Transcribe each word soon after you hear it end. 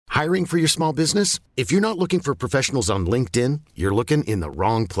Hiring for your small business? If you're not looking for professionals on LinkedIn, you're looking in the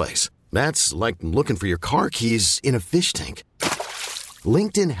wrong place. That's like looking for your car keys in a fish tank.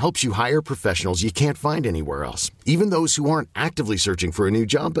 LinkedIn helps you hire professionals you can't find anywhere else, even those who aren't actively searching for a new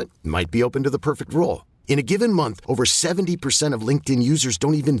job but might be open to the perfect role. In a given month, over 70% of LinkedIn users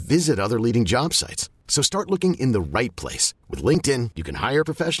don't even visit other leading job sites. So start looking in the right place. With LinkedIn, you can hire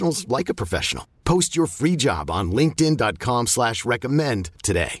professionals like a professional. Post your free job on linkedin.com/recommend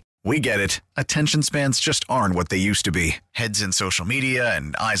today. We get it. Attention spans just aren't what they used to be. Heads in social media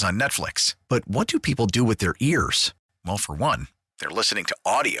and eyes on Netflix. But what do people do with their ears? Well, for one, they're listening to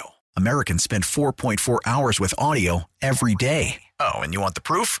audio. Americans spend 4.4 hours with audio every day. Oh, and you want the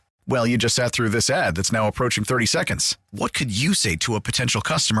proof? Well, you just sat through this ad that's now approaching 30 seconds. What could you say to a potential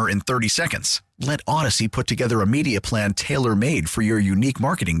customer in 30 seconds? Let Odyssey put together a media plan tailor-made for your unique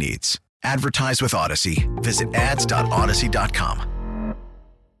marketing needs. Advertise with Odyssey. Visit ads.odyssey.com.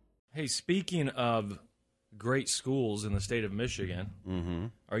 Hey, speaking of great schools in the state of Michigan,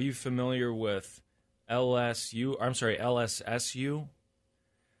 are you familiar with LSSU?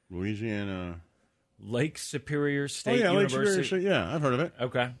 Louisiana. Lake Superior State Lake University? Superior State. Yeah, I've heard of it.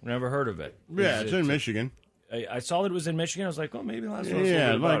 Okay, never heard of it. Yeah, it's in Michigan. I saw that it was in Michigan. I was like, well, maybe last one.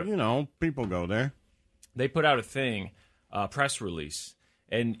 Yeah, like, people go there. They put out a thing, press release.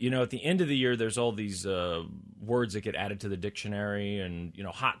 And, at the end of the year, there's all these words that get added to the dictionary and,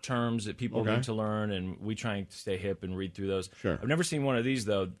 hot terms that people need to learn, and we try and stay hip and read through those. Sure. I've never seen one of these,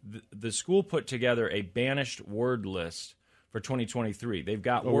 though. The school put together a banished word list for 2023. They've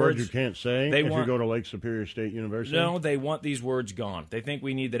got words you can't say if you go to Lake Superior State University? No, they want these words gone. They think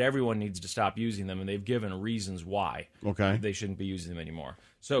that everyone needs to stop using them, and they've given reasons why they shouldn't be using them anymore.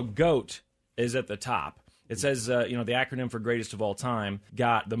 So GOAT is at the top. It says, the acronym for greatest of all time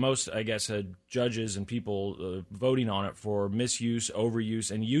got the most, I guess, judges and people voting on it for misuse,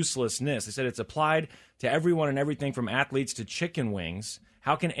 overuse, and uselessness. They said it's applied to everyone and everything from athletes to chicken wings.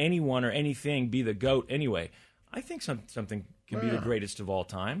 How can anyone or anything be the GOAT anyway? I think something can be the greatest of all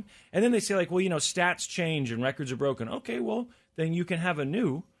time. And then they say, stats change and records are broken. Okay, well, then you can have a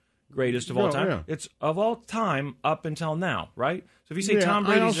new greatest of all time. Yeah. It's of all time up until now, right? So if you say Tom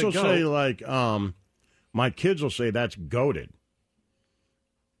Brady's a GOAT. I also say, my kids will say that's goated,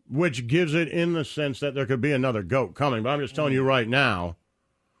 which gives it in the sense that there could be another GOAT coming. But I'm just telling you right now,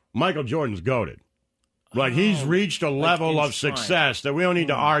 Michael Jordan's goated. He's reached a level of success that we don't need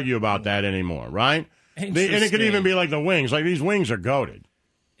to argue about that anymore, right? And it could even be like the wings. Like, these wings are goated.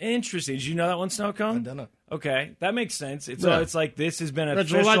 Interesting. Did you know that one, Snow Cone? I don't know. Okay, that makes sense. It's like this has been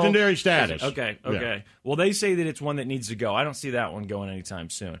official. It's a legendary status. Okay. Yeah. Well, they say that it's one that needs to go. I don't see that one going anytime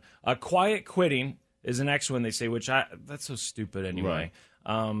soon. Quiet quitting is the next one they say, that's so stupid anyway.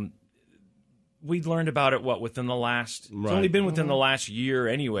 Right. We learned about it, within the last... It's only been within the last year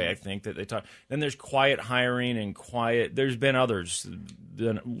anyway, I think, that they talk. Then there's quiet hiring and quiet... There's been others.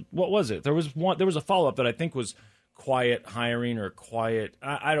 What was it? There was a follow-up that I think was quiet hiring or quiet...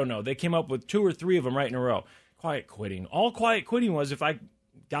 I don't know. They came up with 2 or 3 of them right in a row. Quiet quitting. All quiet quitting was, if I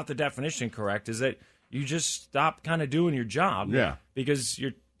got the definition correct, is that you just stop kind of doing your job. Yeah. Because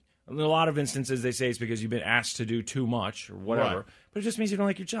you're... In a lot of instances, they say it's because you've been asked to do too much or whatever. Right. But it just means you don't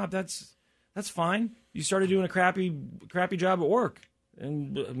like your job. That's fine. You started doing a crappy job at work,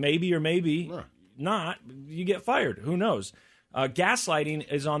 and maybe or maybe not, you get fired. Who knows?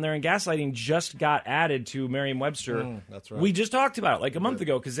 Gaslighting is on there, and gaslighting just got added to Merriam-Webster. That's right. We just talked about it like a month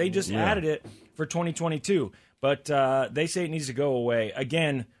ago because they just added it for 2022. But they say it needs to go away.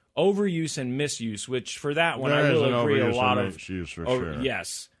 Again, overuse and misuse, which for that one I will agree a lot of. Misuse for sure.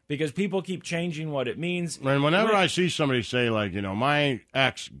 Yes. Because people keep changing what it means. And whenever I see somebody say, my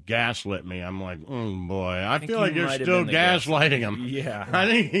ex gaslit me, I'm like, boy, I feel like you're still gaslighting him. Yeah. I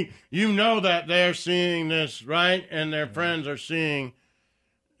think that they're seeing this, right? And their friends are seeing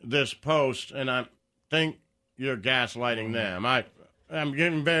this post, and I think you're gaslighting them. I'm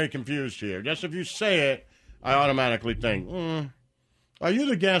getting very confused here. Just if you say it, I automatically think, are you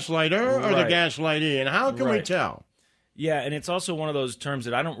the gaslighter or the gaslightee? And how can we tell? Yeah, and it's also one of those terms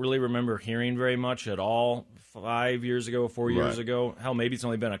that I don't really remember hearing very much at all 5 years ago, 4 years ago. Hell, maybe it's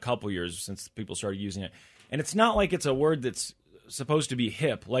only been a couple years since people started using it. And it's not like it's a word that's supposed to be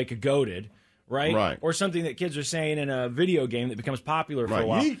hip, like a goated, right? Or something that kids are saying in a video game that becomes popular for a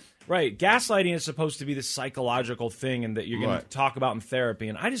while. Right. Gaslighting is supposed to be this psychological thing and that you're going to talk about in therapy.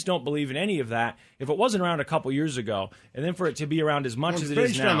 And I just don't believe in any of that. If it wasn't around a couple years ago, and then for it to be around as much as it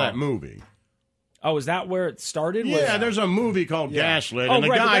is now. Based on that movie. Oh, is that where it started? Yeah, there's a movie called Gaslit. Oh, and the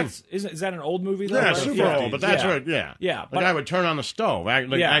guy, is that an old movie? Though? Yeah, super old, but that's right. Yeah. Yeah. The guy would turn on the stove, act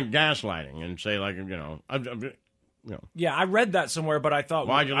gaslighting, and say, Yeah, I read that somewhere, but I thought,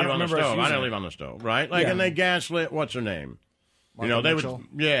 why'd you leave on the stove? I didn't leave on the stove, right? Like, and they gaslit. What's her name? Martha they Mitchell.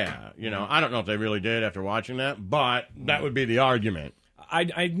 would. Yeah, I don't know if they really did after watching that, but that would be the argument.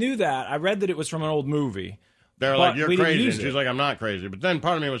 I knew that. I read that it was from an old movie. They're like, you're crazy. And she's like, I'm not crazy. But then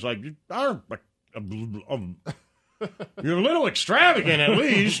part of me was like, you are you're a little extravagant at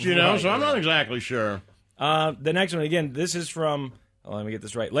least, right, so I'm not exactly sure. The next one, again, this is from, let me get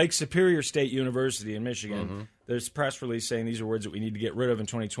this right, Lake Superior State University in Michigan. Mm-hmm. There's a press release saying these are words that we need to get rid of in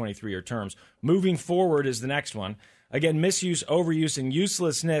 2023 or terms. Moving forward is the next one. Again, misuse, overuse, and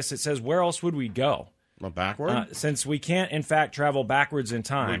uselessness. It says, where else would we go? Well, backward? Since we can't, in fact, travel backwards in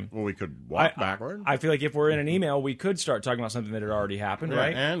time. We could walk backward. I feel like if we're in an email, we could start talking about something that had already happened,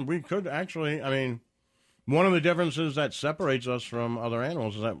 right? And we could actually, one of the differences that separates us from other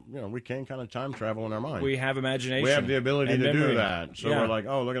animals is that, we can kind of time travel in our mind. We have imagination. We have the ability to do that. So we're like,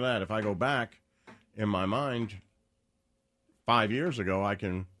 oh, look at that. If I go back in my mind 5 years ago, I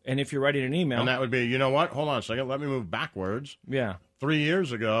can... And if you're writing an email... And that would be, you know what? Hold on a second. Let me move backwards. Yeah. 3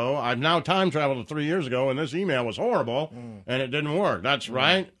 years ago. I've now time traveled to 3 years ago, and this email was horrible, and it didn't work. That's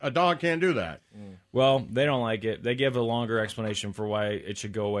right. A dog can't do that. Well, they don't like it. They give a longer explanation for why it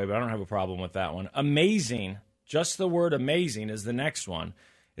should go away, but I don't have a problem with that one. Amazing. Just the word amazing is the next one.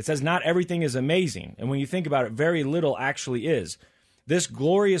 It says not everything is amazing, and when you think about it, very little actually is. This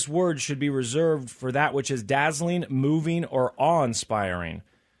glorious word should be reserved for that which is dazzling, moving, or awe-inspiring.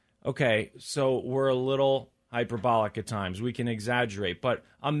 Okay, so we're a little hyperbolic at times. We can exaggerate, but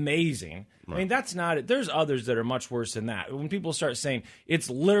amazing. Right. I mean, that's not it. There's others that are much worse than that. When people start saying, it's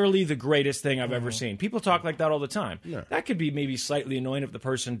literally the greatest thing I've ever seen. People talk like that all the time. Yeah. That could be maybe slightly annoying if the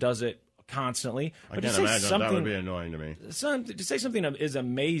person does it constantly. But I can't imagine that would be annoying to me. To say something is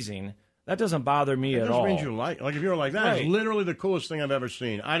amazing, that doesn't bother me at all. It just means you like if you're like, that is literally the coolest thing I've ever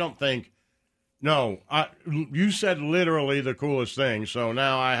seen. I don't think... No, you said literally the coolest thing, so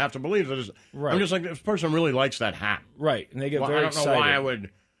now I have to believe that. I'm just like, this person really likes that hat. Right, and they get very excited. I don't know why I would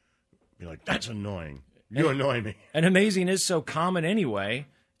be like, that's annoying. You annoy me. And amazing is so common anyway.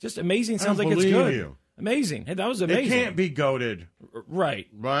 Just amazing sounds like it's good. You. Amazing. Hey, that was amazing. It can't be goated. Right.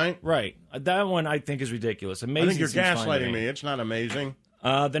 That one I think is ridiculous. Amazing. I think you're gaslighting me. It's not amazing.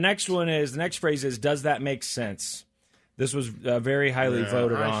 The next phrase is, does that make sense? This was very highly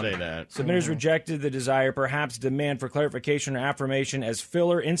voted on. I say that. Submitters rejected the desire, perhaps demand for clarification or affirmation as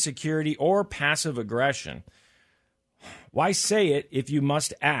filler, insecurity, or passive aggression. Why say it if you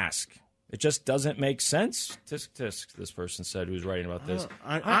must ask? It just doesn't make sense. Tisk, tisk, this person said who was writing about this.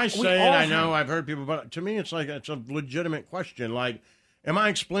 I say it, I know, I've heard people, but to me it's like it's a legitimate question. Like, am I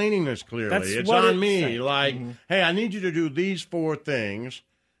explaining this clearly? It's on me. Like, hey, I need you to do these 4 things.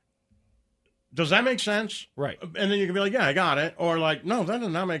 Does that make sense? Right. And then you can be like, yeah, I got it. Or like, no, that does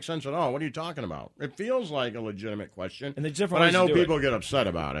not make sense at all. What are you talking about? It feels like a legitimate question. And different but I know people get upset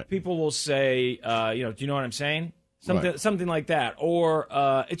about it. People will say, do you know what I'm saying? Something like that. Or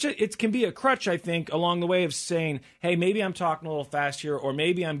it can be a crutch, I think, along the way of saying, hey, maybe I'm talking a little fast here, or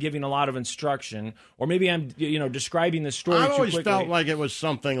maybe I'm giving a lot of instruction, or maybe I'm describing the story too quickly. I always felt like it was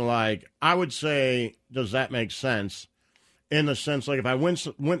something like, I would say, does that make sense? In the sense, like, if I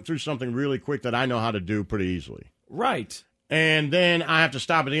went through something really quick that I know how to do pretty easily. Right. And then I have to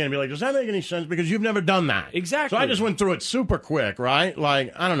stop at the end and be like, does that make any sense? Because you've never done that. Exactly. So I just went through it super quick, right?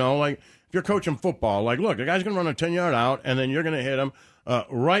 Like, I don't know, like, if you're coaching football, like, look, the guy's going to run a 10-yard out, and then you're going to hit him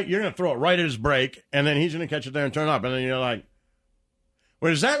you're going to throw it right at his break, and then he's going to catch it there and turn up. And then you're like,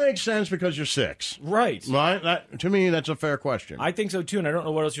 well, does that make sense because you're 6? Right. Right? To me, that's a fair question. I think so, too, and I don't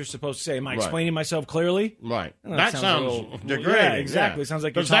know what else you're supposed to say. Am I explaining myself clearly? Right. That sounds degrading. Yeah, exactly. Yeah. Sounds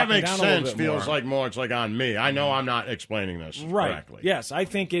like you're talking down a little bit more. Does that make sense? Feels like more, it's like on me. I know I'm not explaining this correctly. Yes, I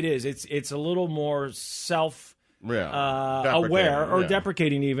think it is. It's a little more aware or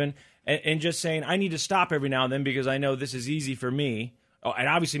deprecating even, and just saying, I need to stop every now and then because I know this is easy for me. Oh, it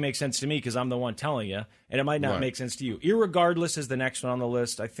obviously makes sense to me because I'm the one telling you, and it might not make sense to you. Irregardless is the next one on the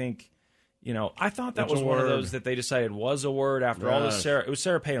list. I think, I thought that was one of those that they decided was a word after all this. It was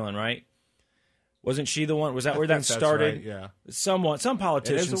Sarah Palin, right? Wasn't she the one? Was that where that started? Right, yeah. Some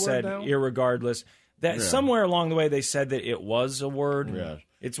politician said irregardless. That somewhere along the way they said that it was a word. Yes.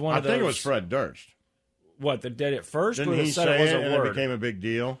 It's one of those. I think it was Fred Durst. What, that did it first? Didn't he say it and it became a big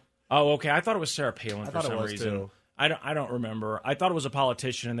deal? Oh, okay. I thought it was Sarah Palin for some reason. Too. I don't remember. I thought it was a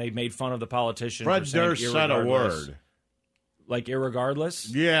politician, and they made fun of the politician. Fred Durst said a word. Like irregardless?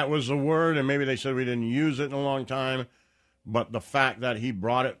 Yeah, it was a word, and maybe they said we didn't use it in a long time. But the fact that he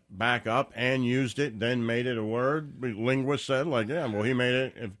brought it back up and used it, then made it a word, linguists said, like, yeah, well, he made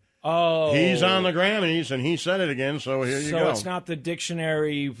it. He's on the Grammys, and he said it again, so here you go. So it's not the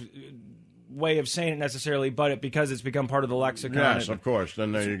dictionary way of saying it necessarily, but because it's become part of the lexicon. Yes, of course.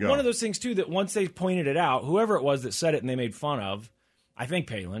 Then there you go. One of those things, too, that once they pointed it out, whoever it was that said it and they made fun of, I think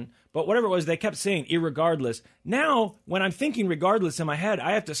Palin, but whatever it was, they kept saying irregardless. Now, when I'm thinking regardless in my head,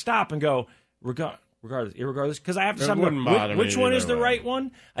 I have to stop and go, regardless, irregardless, because I have to stop and go, which one is the right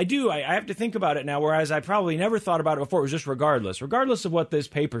one? I do. I have to think about it now, whereas I probably never thought about it before. It was just regardless. Regardless of what this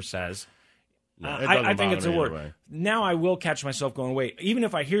paper says, I think it's a word. Way. Now I will catch myself going, wait, even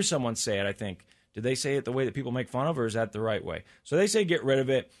if I hear someone say it, I think, did they say it the way that people make fun of, or is that the right way? So they say get rid of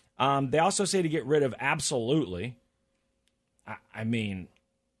it. They also say to get rid of absolutely. I mean,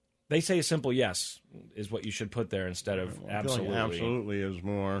 they say a simple yes is what you should put there instead of absolutely. Like absolutely is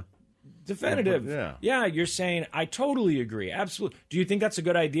more definitive. Yeah, you're saying, I totally agree. Absolutely. Do you think that's a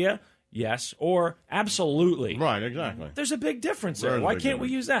good idea? Yes. Or absolutely. Right, exactly. There's a big difference there. Why can't we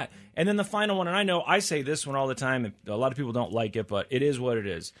use that? And then the final one, and I know I say this one all the time, and a lot of people don't like it, but it is what it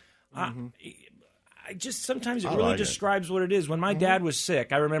is. I just sometimes it really describes what it is. When my dad was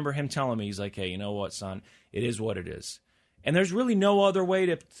sick, I remember him telling me, he's like, hey, you know what, son? It is what it is. And there's really no other way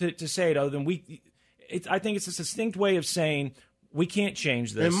to say it other than I think it's a distinct way of saying we can't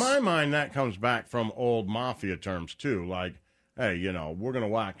change this. In my mind, that comes back from old mafia terms, too. Like, hey, we're going to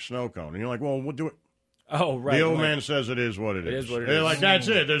whack snow cone. And you're like, well, we'll do it. Oh, right. The old man says it is what it is. It is what it They're is. like, that's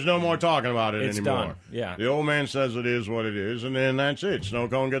it. There's no more talking about it it's anymore. Done. Yeah. The old man says it is what it is, and then that's it. Snow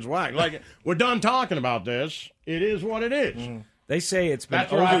cone gets whacked. Like, we're done talking about this. It is what it is. Mm-hmm. They say it's been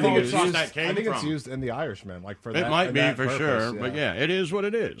overused. I think it's used in The Irishman, like for that. It might be for purpose, sure, but yeah, it is what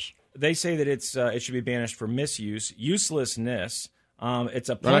it is. They say that it should be banished for misuse, uselessness. It's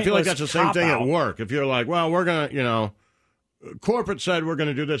a. But I feel like that's the same thing at work. If you're like, well, we're gonna, corporate said we're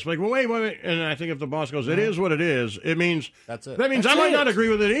gonna do this. Like, well, wait, and I think if the boss goes, it is what it is. It means that's it. That means I might not agree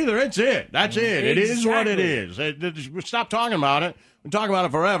with it either. It's it. That's it. It is what it is. Stop talking about it. We talk about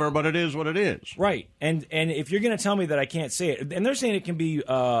it forever, but it is what it is. Right. And if you're going to tell me that I can't say it, and they're saying it can be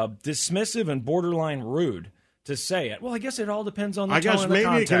dismissive and borderline rude to say it. Well, I guess it all depends on the tone and the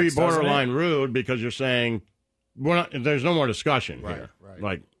context. It can be borderline rude because you're saying there's no more discussion here.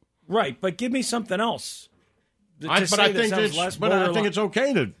 Right, but give me something else. I think it's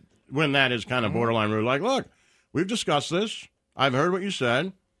okay when that is kind of borderline rude. Like, look, we've discussed this. I've heard what you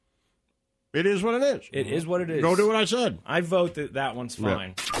said. It is what it is. It is what it is. Go do what I said. I vote that one's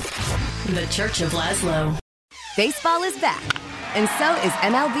fine. Yeah. The Church of Laszlo. Baseball is back, and so is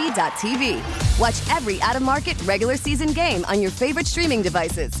MLB.tv. Watch every out-of-market regular season game on your favorite streaming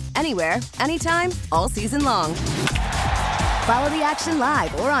devices, anywhere, anytime, all season long. Follow the action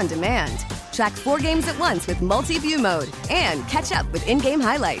live or on demand. Track 4 games at once with multi-view mode and catch up with in-game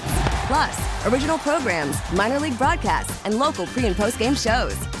highlights. Plus, original programs, minor league broadcasts, and local pre- and post-game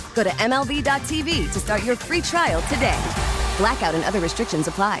shows. Go to MLB.tv to start your free trial today. Blackout and other restrictions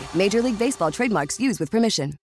apply. Major League Baseball trademarks used with permission.